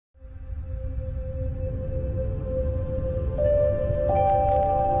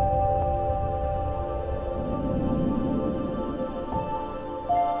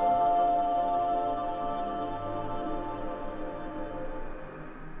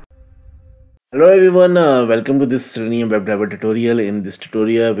Hello everyone, welcome to this Selenium WebDriver tutorial. In this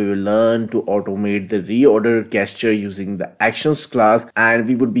tutorial, we will learn to automate the reorder gesture using the actions class, and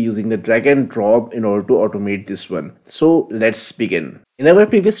we would be using the drag and drop in order to automate this one. So let's begin. In our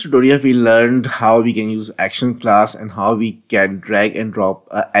previous tutorial, we learned how we can use action class and how we can drag and drop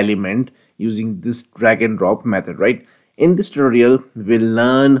an element using this drag and drop method, right? In this tutorial, we'll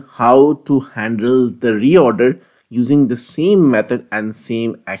learn how to handle the reorder using the same method and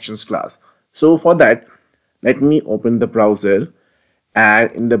same actions class. So for that, let me open the browser, and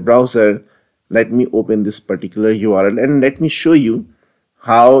in the browser, let me open this particular URL and let me show you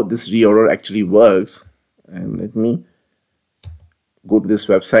how this reorder actually works. And let me go to this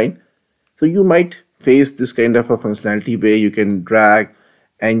website. So you might face this kind of a functionality where you can drag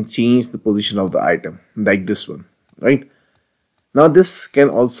and change the position of the item like this one, right? Now this can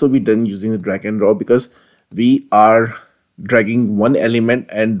also be done using the drag and drop because we are dragging one element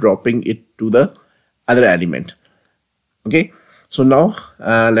and dropping it to the other element. Okay, so now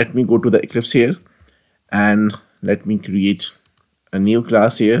let me go to the Eclipse here and let me create a new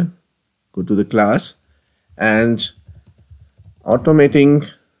class here. Go to the class and automating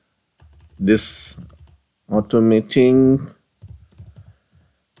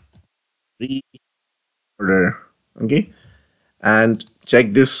reorder. Okay, and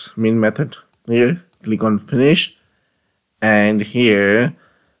check this main method here, click on finish, and here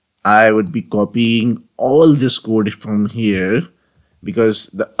I would be copying all this code from here because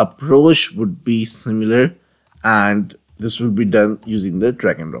the approach would be similar and this will be done using the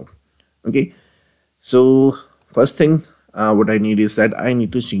drag and drop. Okay, so first thing what I need is that I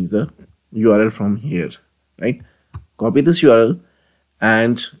need to change the URL from here, right? Copy this URL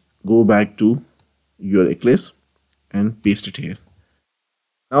and go back to your Eclipse and paste it here.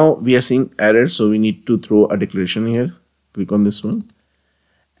 Now we are seeing error, so we need to throw a declaration here. Click on this one,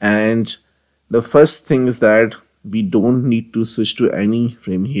 and the first thing is that we don't need to switch to any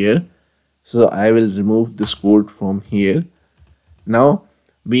frame here, so I will remove this code from here. Now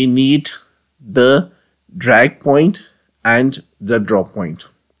we need the drag point and the drop point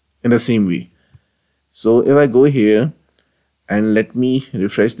in the same way. So if I go here and let me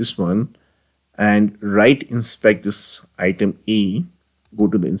refresh this one and right inspect this item A, go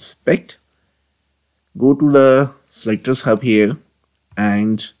to the inspect, go to the selectors hub here,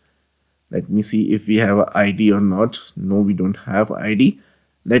 and let me see if we have an ID or not. No, we don't have ID.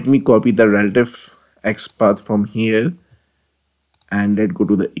 Let me copy the relative XPath from here and let's go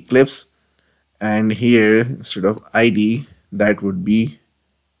to the Eclipse, and here instead of ID that would be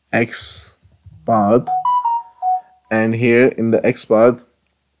XPath, and here in the XPath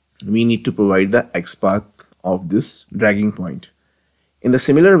we need to provide the XPath of this dragging point. In the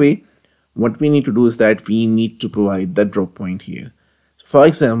similar way, what we need to do is that we need to provide the drop point here. So for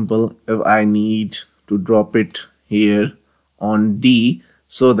example, if I need to drop it here on D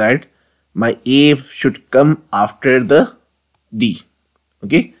so that my A should come after the D.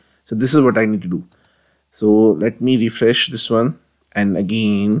 Okay, so this is what I need to do. So let me refresh this one, and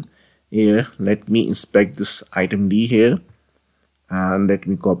again here let me inspect this item D here, and let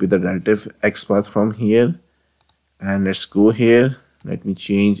me copy the relative XPath from here, and let's go here. Let me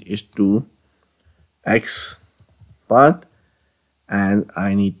change it to XPath, and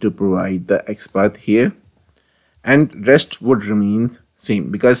I need to provide the XPath here, and rest would remain same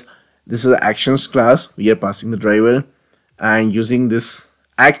because this is the actions class. We are passing the driver, and using this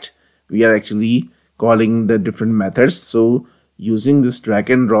act we are actually calling the different methods. So using this drag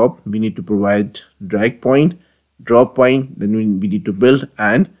and drop, we need to provide drag point, drop point, then we need to build,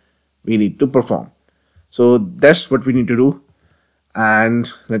 and we need to perform. So that's what we need to do. And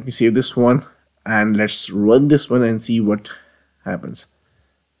let me save this one and let's run this one and see what happens.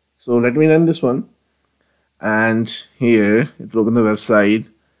 So let me run this one, and here it will open the website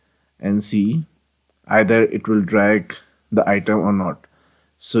and see either it will drag the item or not.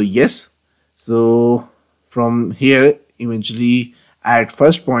 So yes, so from here eventually at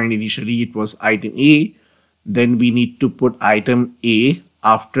first point initially it was item A, then we need to put item A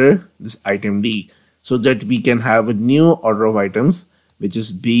after this item D, so that we can have a new order of items which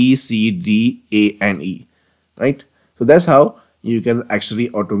is B, C, D, A, and E, right? So that's how you can actually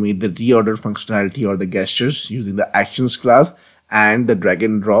automate the reorder functionality or the gestures using the actions class and the drag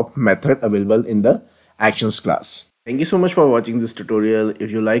and drop method available in the actions class. Thank you so much for watching this tutorial. If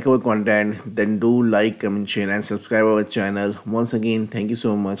you like our content, then do like, comment, share, and subscribe our channel. Once again, thank you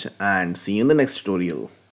so much and see you in the next tutorial.